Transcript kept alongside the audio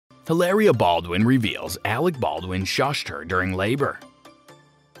Hilaria Baldwin reveals Alec Baldwin shushed her during labor.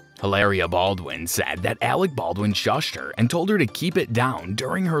 Hilaria Baldwin said that Alec Baldwin shushed her and told her to keep it down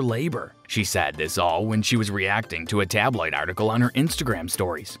during her labor. She said this all when she was reacting to a tabloid article on her Instagram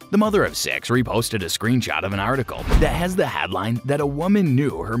stories. The mother of 6 reposted a screenshot of an article that has the headline that a woman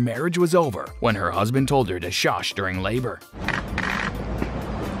knew her marriage was over when her husband told her to shush during labor.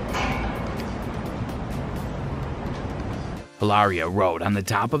 Hilaria wrote on the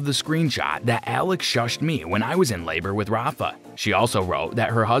top of the screenshot that Alec shushed me when I was in labor with Rafa. She also wrote that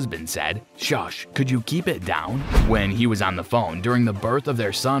her husband said, "Shush, could you keep it down?" when he was on the phone during the birth of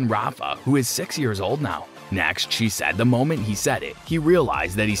their son Rafa, who is 6 years old now. Next, she said the moment he said it, he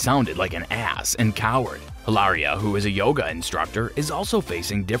realized that he sounded like an ass and coward. Hilaria, who is a yoga instructor, is also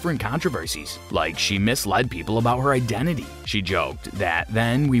facing different controversies, like she misled people about her identity. She joked that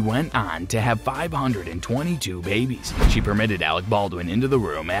then we went on to have 522 babies. She permitted Alec Baldwin into the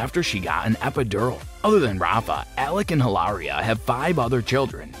room after she got an epidural. Other than Rafa, Alec and Hilaria have 5 other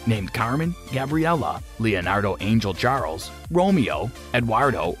children named Carmen, Gabriella, Leonardo Angel Charles, Romeo,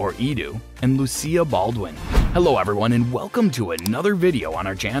 Eduardo or Edu, and Lucia Baldwin. Hello everyone and welcome to another video on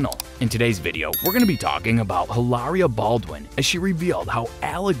our channel. In today's video, we're going to be talking about Hilaria Baldwin as she revealed how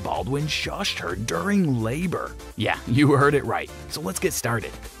Alec Baldwin shushed her during labor. Yeah, you heard it right, so let's get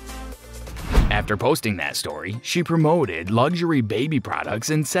started. After posting that story, she promoted luxury baby products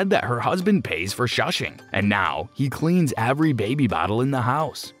and said that her husband pays for shushing, and now he cleans every baby bottle in the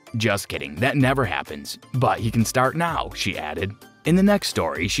house. Just kidding, that never happens, but he can start now, she added. In the next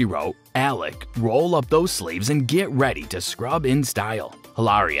story, she wrote, "Alec, roll up those sleeves and get ready to scrub in style."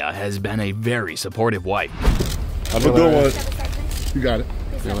 Hilaria has been a very supportive wife. Have a good one. You got it.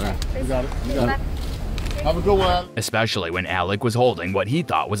 You got it. You got it. Have a good one. Especially when Alec was holding what he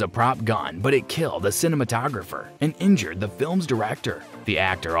thought was a prop gun, but it killed the cinematographer and injured the film's director. The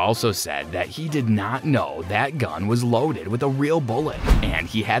actor also said that he did not know that gun was loaded with a real bullet, and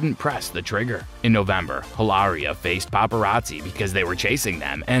he hadn't pressed the trigger. In November, Hilaria faced paparazzi because they were chasing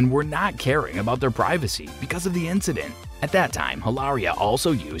them and were not caring about their privacy because of the incident. At that time, Hilaria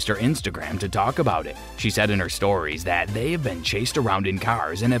also used her Instagram to talk about it. She said in her stories that they have been chased around in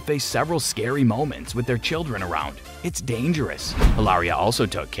cars and have faced several scary moments with their children around. It's dangerous. Hilaria also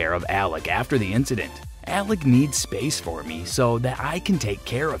took care of Alec after the incident. "Alec needs space for me so that I can take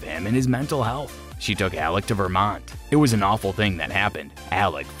care of him and his mental health." She took Alec to Vermont. It was an awful thing that happened.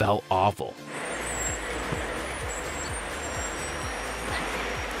 Alec felt awful.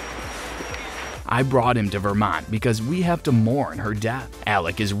 "I brought him to Vermont because we have to mourn her death.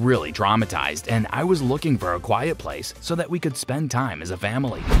 Alec is really traumatized and I was looking for a quiet place so that we could spend time as a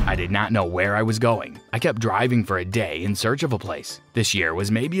family. I did not know where I was going. I kept driving for a day in search of a place. This year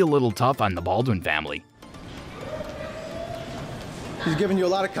was maybe a little tough on the Baldwin family." He's giving you a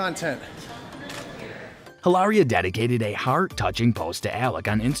lot of content. Hilaria dedicated a heart-touching post to Alec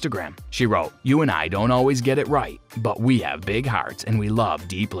on Instagram. She wrote, "You and I don't always get it right, but we have big hearts and we love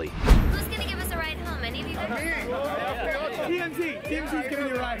deeply." Who's gonna give us a ride home? Any of you guys? TMZ's giving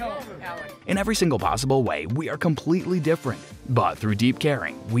you a ride home. In every single possible way, we are completely different. But through deep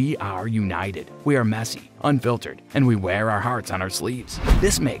caring, we are united. We are messy, unfiltered, and we wear our hearts on our sleeves.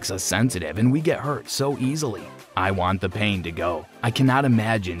 This makes us sensitive and we get hurt so easily. I want the pain to go. I cannot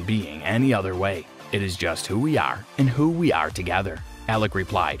imagine being any other way. It is just who we are and who we are together. Alec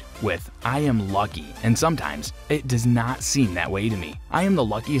replied with, "I am lucky, and sometimes it does not seem that way to me. I am the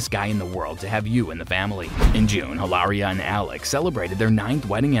luckiest guy in the world to have you in the family." In June, Hilaria and Alec celebrated their 9th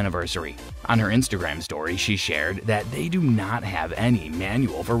wedding anniversary. On her Instagram story, she shared that they do not have any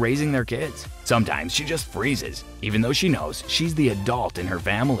manual for raising their kids. Sometimes she just freezes, even though she knows she's the adult in her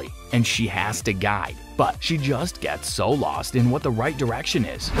family, and she has to guide. But she just gets so lost in what the right direction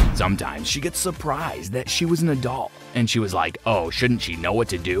is. Sometimes she gets surprised that she was an adult, and she was like, "Oh, shouldn't she know what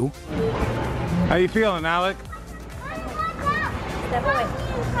to do?" How you feeling, Alec?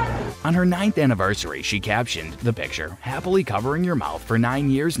 On her 9th anniversary, she captioned the picture, "Happily covering your mouth for 9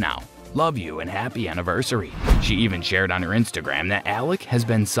 years now. Love you and happy anniversary." She even shared on her Instagram that Alec has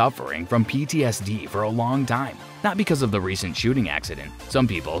been suffering from PTSD for a long time. Not because of the recent shooting accident. Some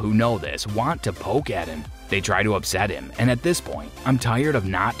people who know this want to poke at him. They try to upset him, and at this point, I'm tired of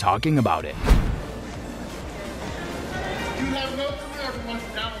not talking about it. You have no career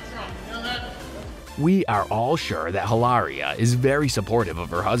for Donald Trump. You know that? We are all sure that Hilaria is very supportive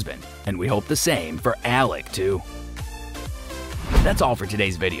of her husband, and we hope the same for Alec too. That's all for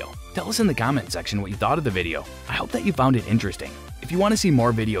today's video. Tell us in the comment section what you thought of the video. I hope that you found it interesting. If If you want to see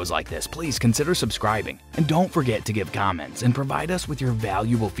more videos like this, please consider subscribing. And don't forget to give comments and provide us with your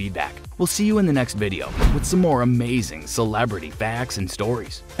valuable feedback. We'll see you in the next video with some more amazing celebrity facts and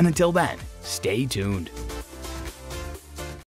stories. And until then, stay tuned.